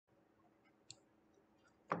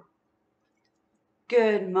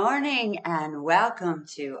Good morning and welcome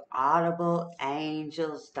to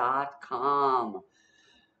AUDIBLEANGELS.com.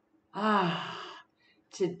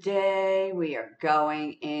 Today we are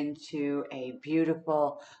going into a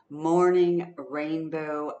beautiful morning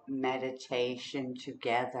rainbow meditation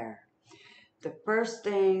together. The first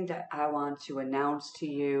thing that I want to announce to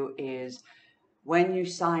you is when you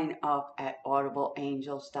sign up at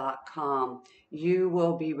AUDIBLEANGELS.com, you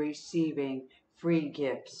will be receiving free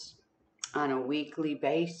gifts on a weekly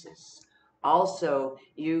basis. Also,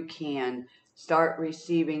 you can start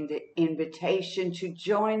receiving the invitation to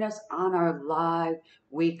join us on our live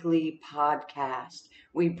weekly podcast.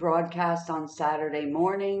 We broadcast on Saturday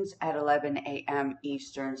mornings at 11 a.m.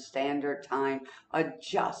 Eastern Standard Time.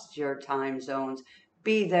 Adjust your time zones.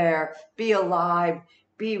 Be there, be alive,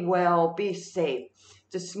 be well, be safe.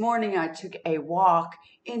 This morning I took a walk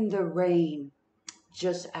in the rain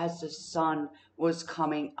just as the sun was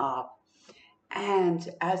coming up. And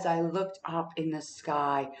as I looked up in the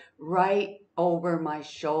sky, right over my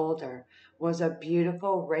shoulder was a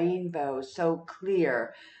beautiful rainbow, so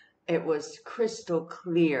clear. It was crystal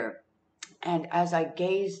clear. And as I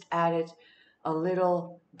gazed at it a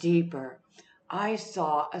little deeper, I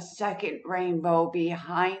saw a second rainbow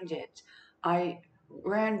behind it. I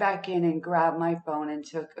ran back in and grabbed my phone and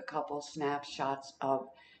took a couple snapshots of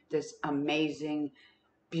this amazing,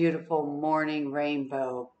 beautiful morning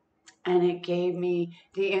rainbow. And it gave me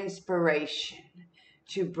the inspiration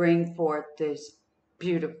to bring forth this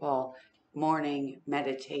beautiful morning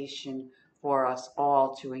meditation for us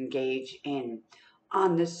all to engage in.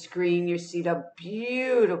 On the screen, you see the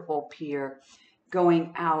beautiful pier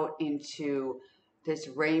going out into this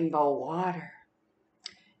rainbow water,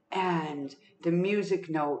 and the music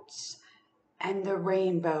notes and the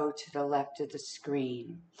rainbow to the left of the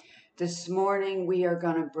screen. This morning, we are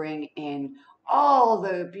going to bring in all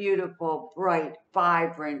the beautiful, bright,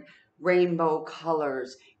 vibrant rainbow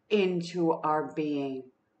colors into our being,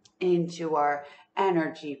 into our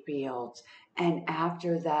energy fields. And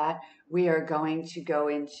after that, we are going to go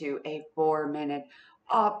into a 4-minute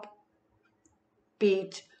upbeat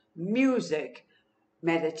music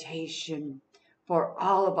meditation for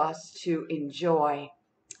all of us to enjoy.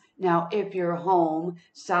 Now, if your home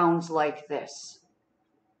sounds like this,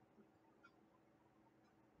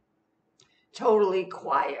 totally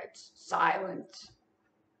quiet, silent,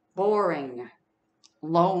 boring,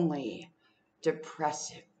 lonely,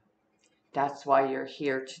 depressive, that's why you're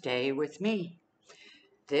here today with me.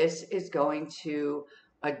 This is going to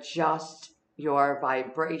adjust your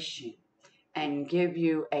vibration and give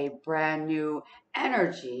you a brand new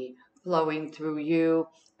energy flowing through you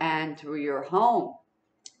and through your home.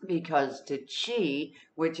 Because the chi,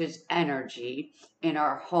 which is energy in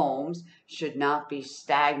our homes, should not be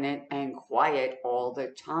stagnant and quiet all the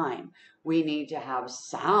time. We need to have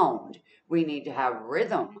sound. We need to have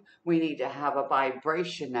rhythm. We need to have a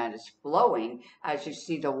vibration that is flowing. As you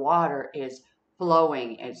see, the water is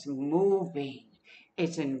flowing. It's moving.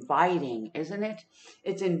 It's inviting, isn't it?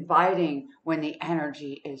 It's inviting when the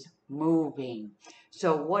energy is moving.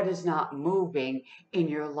 So what is not moving in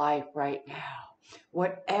your life right now?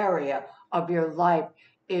 What area of your life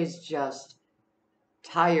is just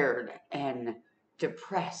tired and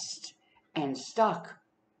depressed and stuck?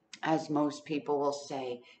 As most people will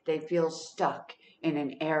say, they feel stuck in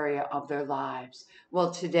an area of their lives.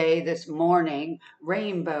 Well, today, this morning,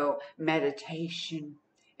 rainbow meditation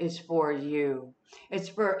is for you. It's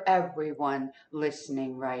for everyone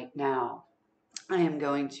listening right now. I am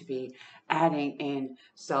going to be adding in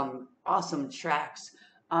some awesome tracks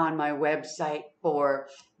on my website for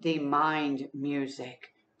the mind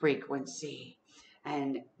music frequency,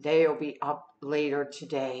 and they'll be up later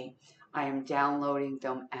today. I am downloading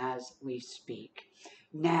them as we speak.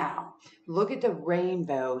 Now, look at the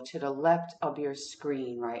rainbow to the left of your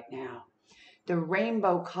screen right now. The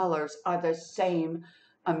rainbow colors are the same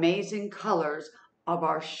amazing colors of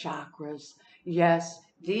our chakras. Yes,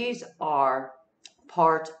 these are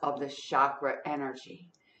part of the chakra energy.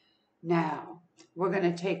 Now, we're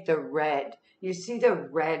going to take the red. You see the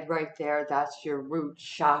red right there? That's your root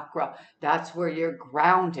chakra. That's where you're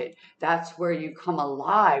grounded. That's where you come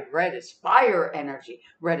alive. Red is fire energy.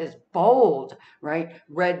 Red is bold, right?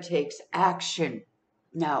 Red takes action.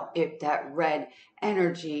 Now, if that red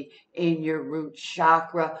energy in your root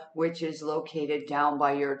chakra, which is located down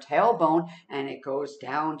by your tailbone, and it goes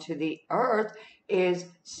down to the earth, is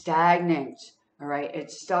stagnant, all right?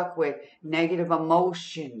 It's stuck with negative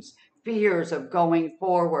emotions, fears of going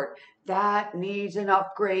forward. That needs an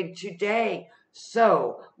upgrade today.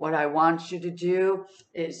 So what I want you to do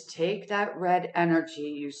is take that red energy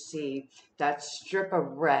you see, that strip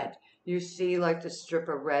of red. You see like the strip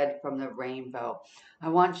of red from the rainbow. I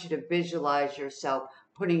want you to visualize yourself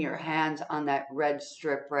putting your hands on that red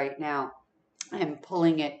strip right now and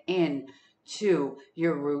pulling it in to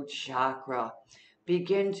your root chakra.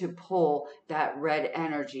 Begin to pull that red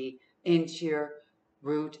energy into your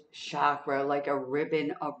root chakra like a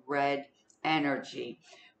ribbon of red energy.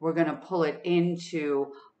 We're going to pull it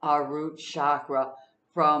into our root chakra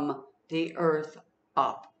from the earth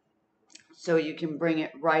up. So you can bring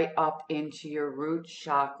it right up into your root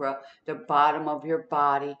chakra, the bottom of your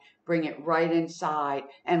body. Bring it right inside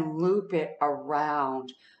and loop it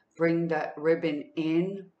around. Bring that ribbon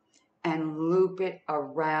in and loop it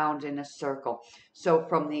around in a circle. So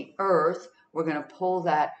from the earth, we're going to pull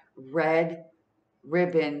that red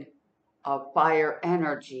ribbon of fire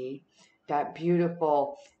energy, that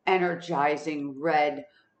beautiful, energizing, red,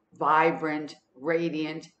 vibrant,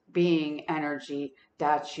 radiant being energy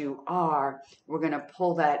that you are. We're going to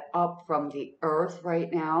pull that up from the earth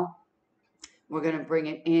right now. We're going to bring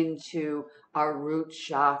it into our root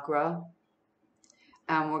chakra.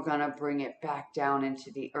 And we're going to bring it back down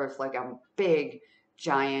into the earth like a big,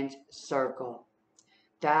 giant circle.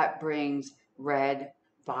 That brings red,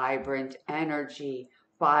 vibrant energy,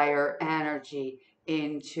 fire energy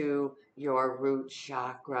into your root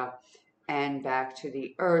chakra and back to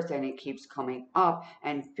the earth, and it keeps coming up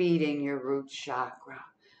and feeding your root chakra.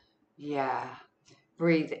 Yeah.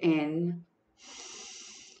 Breathe in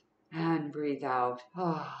and breathe out.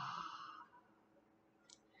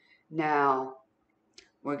 Now,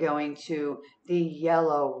 we're going to the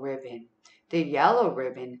yellow ribbon. The yellow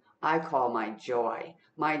ribbon I call my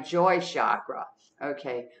joy chakra.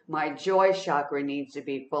 Okay, my joy chakra needs to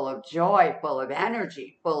be full of joy, full of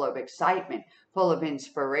energy, full of excitement, full of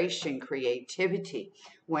inspiration, creativity.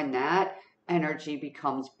 When that energy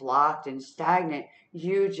becomes blocked and stagnant,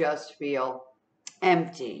 you just feel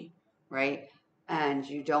empty, right? And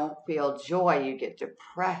you don't feel joy, you get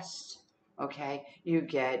depressed, okay? You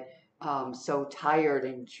get so tired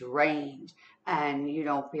and drained, and you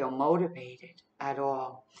don't feel motivated at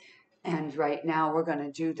all. And right now we're going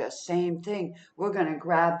to do the same thing. We're going to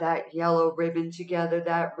grab that yellow ribbon together,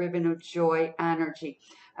 that ribbon of joy energy,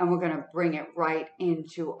 and we're going to bring it right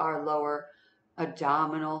into our lower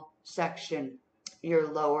abdominal section,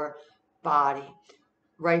 your lower body,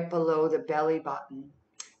 right below the belly button.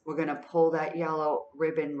 We're going to pull that yellow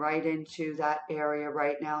ribbon right into that area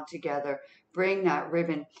right now together. Bring that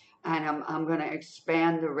ribbon, and I'm going to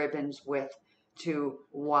expand the ribbon's width to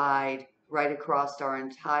wide, right across our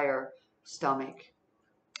entire stomach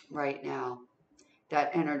right now.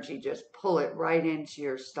 That energy, just pull it right into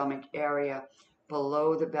your stomach area,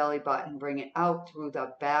 below the belly button. Bring it out through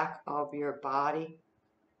the back of your body,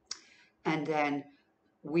 and then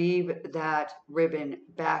weave that ribbon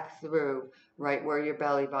back through right where your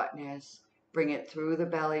belly button is. Bring it through the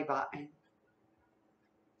belly button,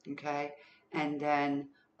 okay? And then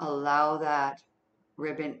allow that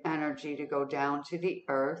ribbon energy to go down to the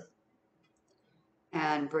earth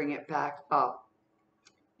and bring it back up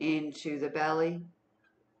into the belly,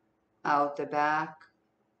 out the back,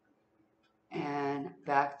 and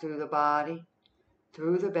back through the body,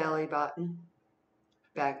 through the belly button,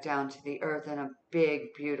 back down to the earth in a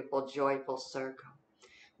big, beautiful, joyful circle.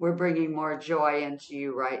 We're bringing more joy into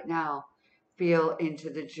you right now. Feel into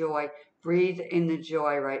the joy. Breathe in the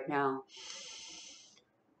joy right now.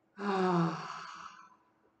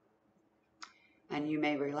 And you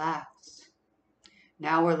may relax.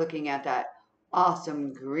 Now we're looking at that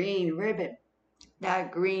awesome green ribbon.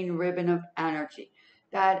 That green ribbon of energy.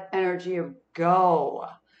 That energy of go.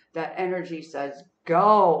 That energy says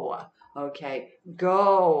go. Okay,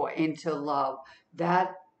 go into love.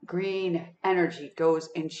 That green energy goes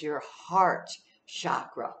into your heart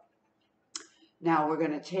chakra. Now we're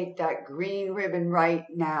going to take that green ribbon right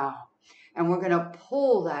now, and we're going to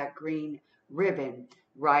pull that green ribbon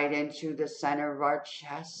right into the center of our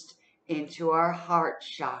chest, into our heart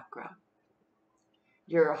chakra.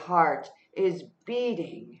 Your heart is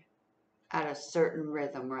beating at a certain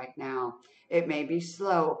rhythm right now. It may be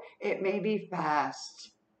slow, it may be fast,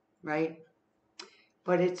 right?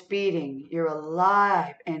 But it's beating. You're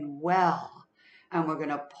alive and well. And we're going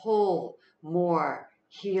to pull more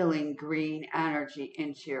healing green energy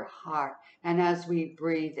into your heart. And as we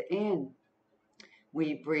breathe in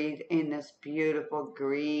this beautiful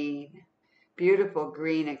green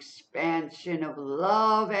expansion of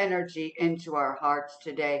love energy into our hearts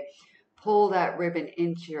today. Pull that ribbon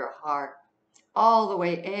into your heart, all the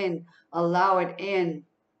way in. Allow it in.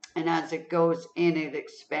 And as it goes in, it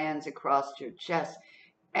expands across your chest.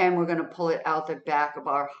 And we're going to pull it out the back of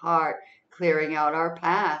our heart, clearing out our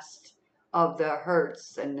past, of the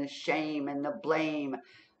hurts and the shame and the blame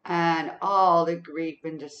and all the grief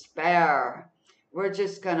and despair. We're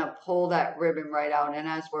just going to pull that ribbon right out. And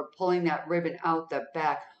as we're pulling that ribbon out the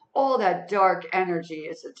back, all that dark energy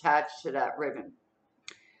is attached to that ribbon.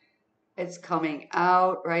 It's coming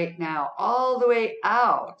out right now, all the way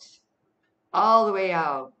out, all the way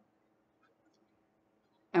out.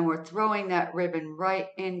 And we're throwing that ribbon right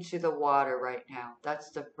into the water right now.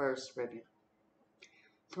 That's the first ribbon.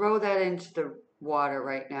 Throw that into the water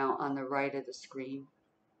right now on the right of the screen.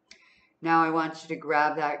 Now I want you to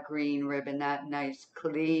grab that green ribbon, that nice,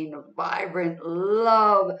 clean, vibrant,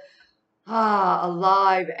 love,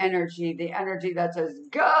 alive energy, the energy that says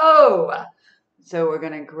go. So we're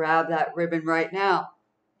going to grab that ribbon right now.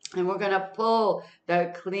 And we're going to pull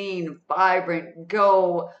the clean, vibrant,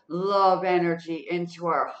 go, love energy into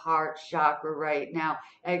our heart chakra right now,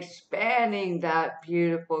 expanding that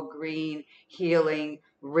beautiful green, healing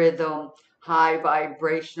rhythm, high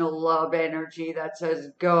vibrational love energy that says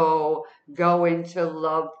go into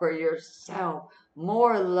love for yourself,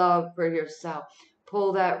 more love for yourself.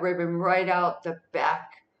 Pull that ribbon right out the back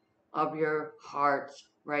of your heart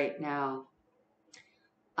right now.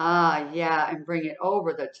 Yeah, and bring it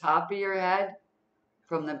over the top of your head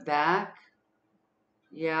from the back.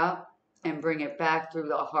 Yeah, and bring it back through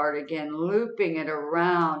the heart again, looping it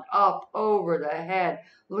around, up over the head,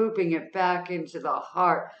 looping it back into the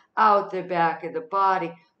heart, out the back of the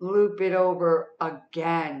body. Loop it over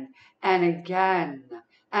again and again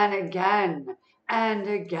and again and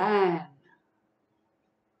again.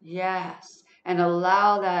 Yes, and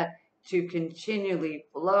allow that to continually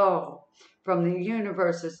flow from the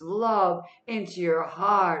universe's love into your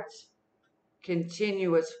heart.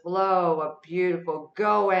 Continuous flow of beautiful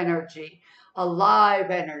go energy, alive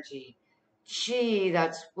energy, chi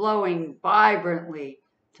that's flowing vibrantly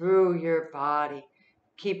through your body,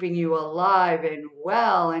 keeping you alive and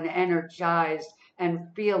well and energized and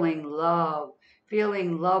feeling love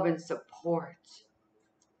and support.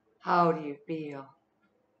 How do you feel?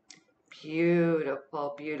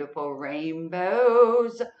 Beautiful, beautiful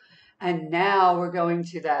rainbows. And now we're going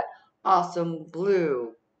to that awesome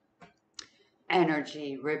blue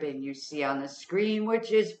energy ribbon you see on the screen,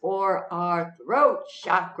 which is for our throat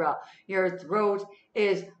chakra. Your throat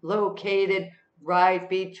is located right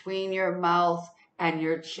between your mouth and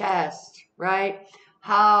your chest, right?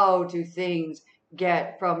 How do things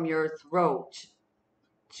get from your throat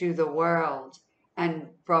to the world and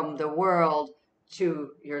from the world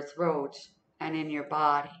to your throat and in your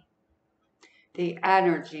body? The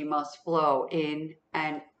energy must flow in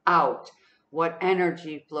and out. What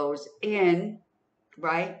energy flows in,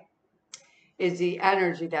 right, is the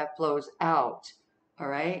energy that flows out. All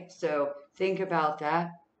right, so think about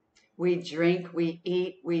that. We drink, we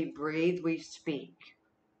eat, we breathe, we speak.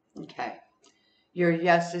 Okay, your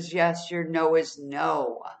yes is yes, your no is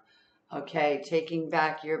no. Okay, taking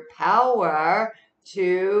back your power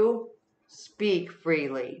to speak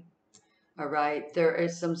freely. All right, there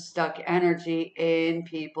is some stuck energy in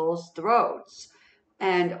people's throats.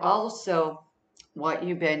 And also what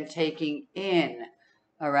you've been taking in,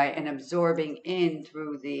 all right, and absorbing in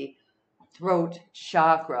through the throat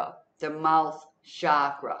chakra, the mouth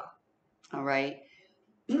chakra, all right.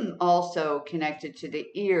 Also connected to the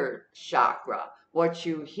ear chakra. What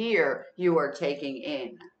you hear, you are taking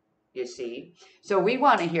in, you see. So we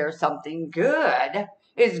want to hear something good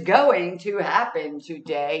is going to happen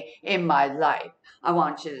today in my life. I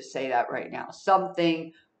want you to say that right now.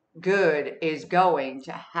 Something good is going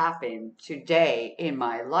to happen today in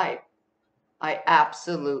my life. I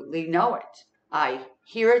absolutely know it. I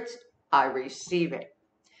hear it. I receive it.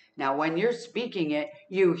 Now, when you're speaking it,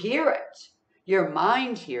 you hear it. Your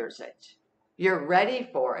mind hears it. You're ready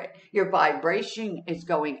for it. Your vibration is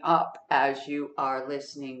going up as you are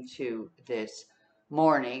listening to this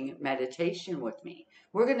morning meditation with me.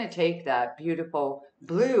 We're going to take that beautiful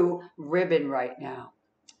blue ribbon right now.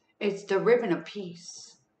 It's the ribbon of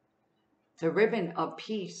peace. The ribbon of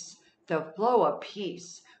peace, the flow of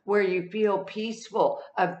peace, where you feel peaceful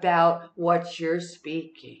about what you're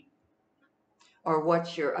speaking or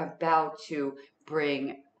what you're about to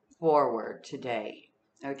bring forward today.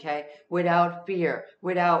 Okay? Without fear,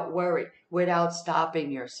 without worry, without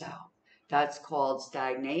stopping yourself. That's called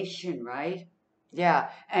stagnation, right? Yeah,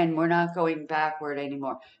 and we're not going backward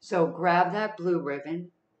anymore. So grab that blue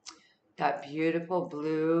ribbon, that beautiful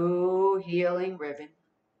blue healing ribbon,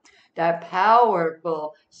 that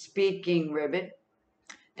powerful speaking ribbon,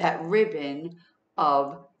 that ribbon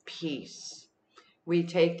of peace. We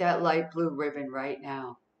take that light blue ribbon right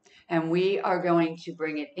now, and we are going to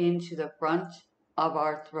bring it into the front of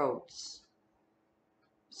our throats.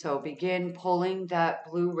 So begin pulling that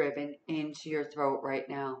blue ribbon into your throat right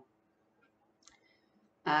now.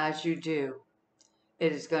 As you do,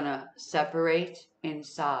 it is going to separate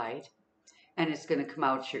inside and it's going to come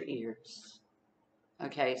out your ears.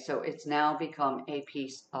 Okay, so it's now become a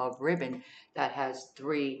piece of ribbon that has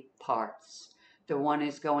 3 parts. The one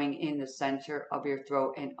is going in the center of your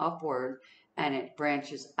throat and upward, and it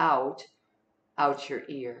branches out your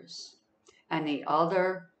ears. And the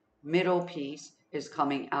other middle piece is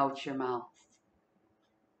coming out your mouth.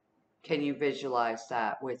 Can you visualize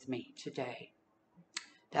that with me today?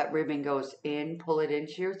 That ribbon goes in, pull it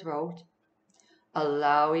into your throat,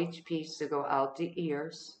 allow each piece to go out the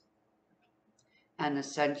ears, and the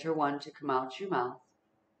center one to come out your mouth.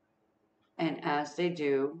 And as they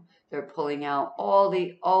do, they're pulling out all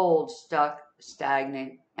the old, stuck,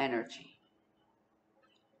 stagnant energy.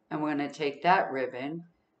 And we're going to take that ribbon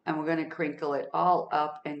and we're going to crinkle it all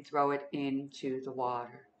up and throw it into the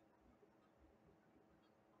water.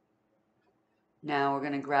 Now we're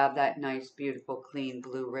going to grab that nice, beautiful, clean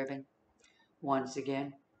blue ribbon once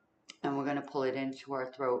again, and we're going to pull it into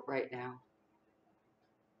our throat right now.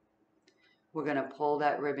 We're going to pull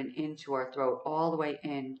that ribbon into our throat all the way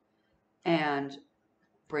in and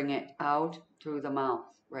bring it out through the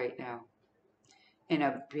mouth right now in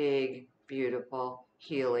a big, beautiful,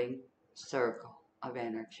 healing circle of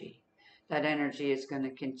energy. That energy is going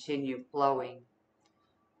to continue flowing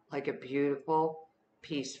like a beautiful,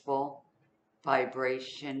 peaceful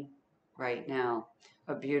vibration right now.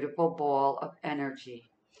 A beautiful ball of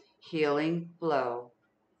energy, healing flow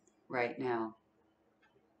right now.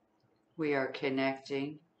 We are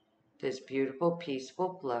connecting this beautiful,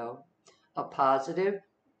 peaceful flow, a positive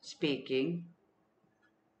speaking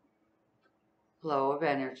flow of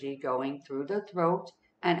energy going through the throat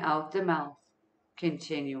and out the mouth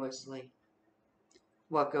continuously.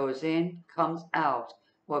 What goes in comes out.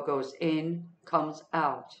 What goes in comes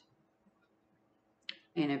out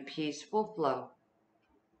in a peaceful flow,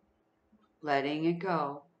 letting it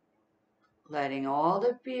go, letting all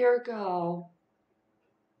the fear go,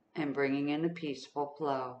 and bringing in a peaceful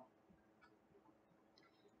flow.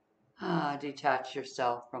 Detach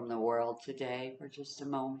yourself from the world today for just a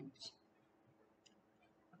moment.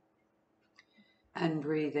 And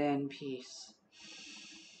breathe in peace.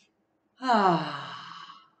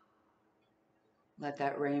 Let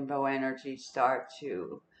that rainbow energy start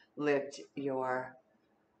to lift your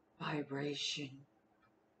vibration.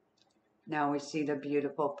 Now we see the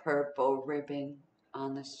beautiful purple ribbon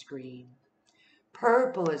on the screen.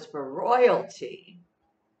 Purple is for royalty.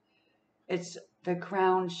 It's the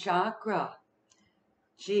crown chakra.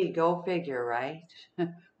 Gee, go figure, right?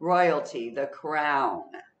 Royalty, the crown.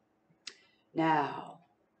 Now,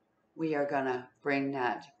 we are going to bring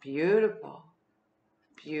that beautiful,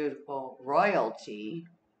 beautiful royalty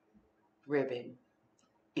ribbon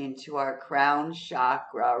into our crown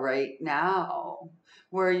chakra right now,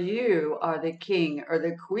 where you are the king or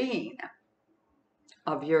the queen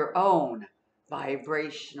of your own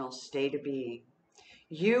vibrational state of being.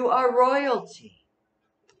 You are royalty.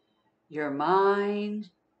 Your mind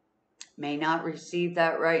may not receive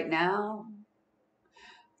that right now,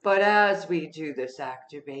 but as we do this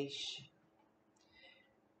activation,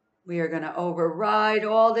 we are going to override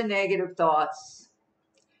all the negative thoughts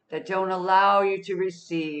that don't allow you to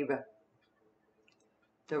receive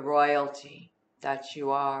the royalty that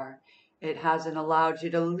you are. It hasn't allowed you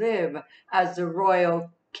to live as the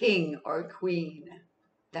royal king or queen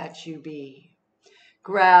that you be.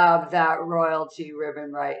 Grab that royalty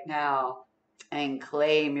ribbon right now and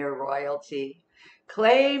claim your royalty.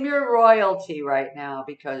 Claim your royalty right now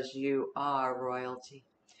because you are royalty.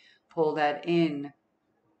 Pull that in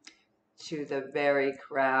to the very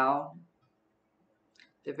crown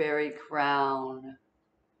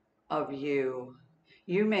of you.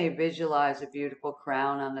 You may visualize a beautiful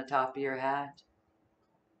crown on the top of your head.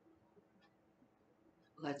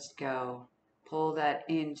 Let's go. Pull that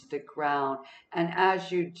into the crown. And as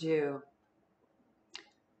you do,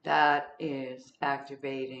 that is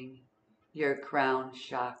activating your crown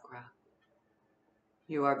chakra.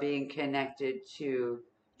 You are being connected to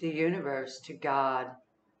the universe, to God,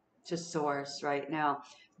 to Source right now.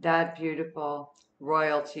 That beautiful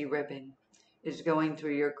royalty ribbon is going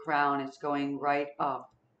through your crown. It's going right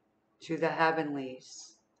up to the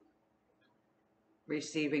heavenlies,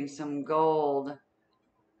 receiving some gold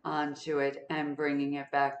onto it and bringing it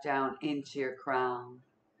back down into your crown,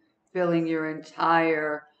 filling your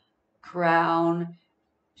entire crown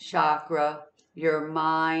chakra, your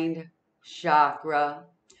mind chakra,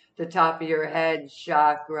 the top of your head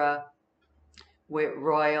chakra with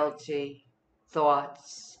royalty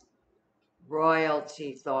thoughts,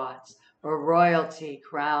 royalty thoughts, a royalty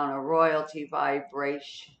crown, a royalty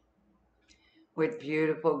vibration with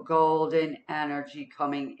beautiful golden energy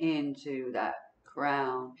coming into that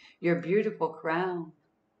crown. Your beautiful crown.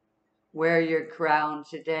 Wear your crown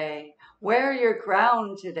today. Wear your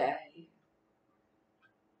crown today.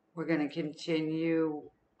 We're going to continue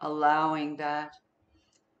allowing that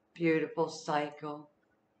beautiful cycle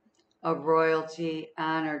of royalty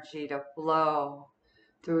energy to flow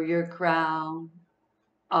through your crown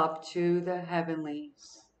up to the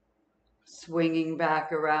heavenlies, swinging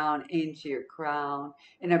back around into your crown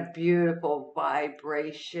in a beautiful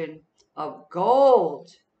vibration of gold.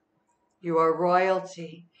 You are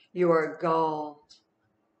royalty. You are gold.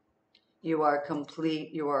 You are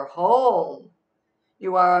complete. You are whole.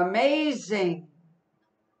 You are amazing.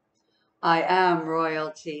 I am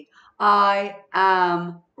royalty. I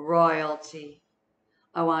am royalty.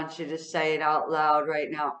 I want you to say it out loud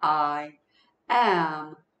right now. I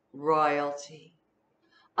am royalty.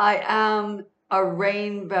 I am a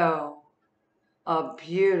rainbow of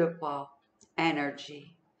beautiful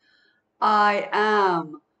energy. I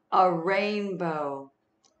am a rainbow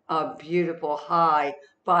of beautiful high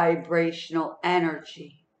vibrational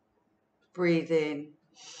energy. Breathe in.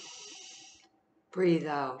 Breathe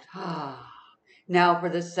out. Now for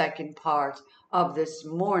the second part of this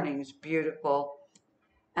morning's beautiful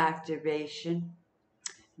activation,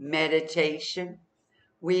 meditation.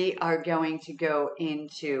 We are going to go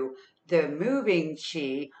into the moving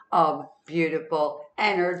chi of beautiful,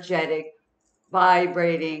 energetic,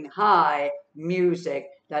 vibrating, high music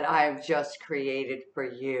that I have just created for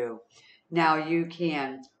you. Now you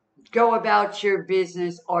can go about your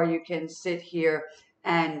business or you can sit here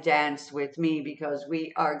and dance with me because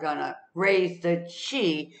we are gonna raise the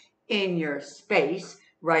chi in your space.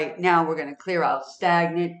 Right now we're gonna clear out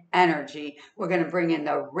stagnant energy. We're gonna bring in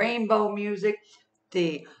the rainbow music.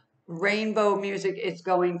 The rainbow music is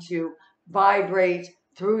going to vibrate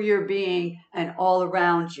through your being and all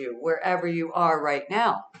around you, wherever you are right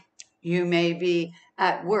now. You may be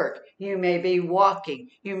at work, you may be walking,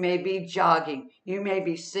 you may be jogging, you may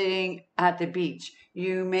be sitting at the beach,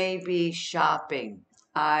 you may be shopping.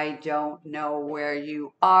 I don't know where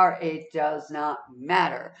you are, it does not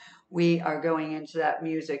matter. We are going into that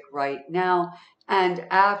music right now, and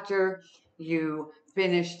after you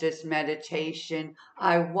finish this meditation,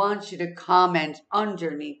 I want you to comment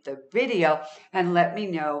underneath the video and let me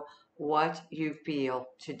know what you feel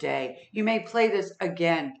today. You may play this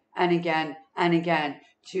again and again and again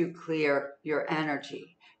to clear your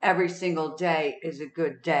energy. Every single day is a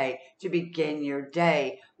good day to begin your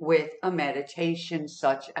day with a meditation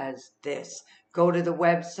such as this. Go to the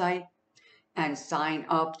website and sign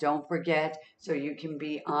up, don't forget, so you can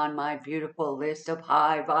be on my beautiful list of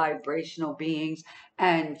high vibrational beings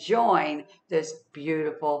and join this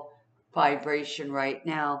beautiful vibration right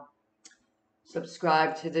now.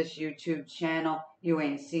 Subscribe to this YouTube channel. You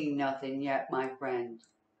ain't seen nothing yet, my friend.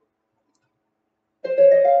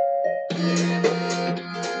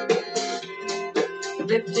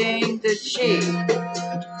 Lifting the chi.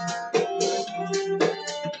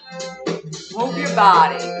 Move your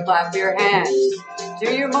body, clap your hands.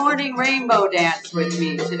 Do your morning rainbow dance with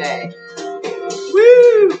me today.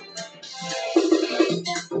 Woo!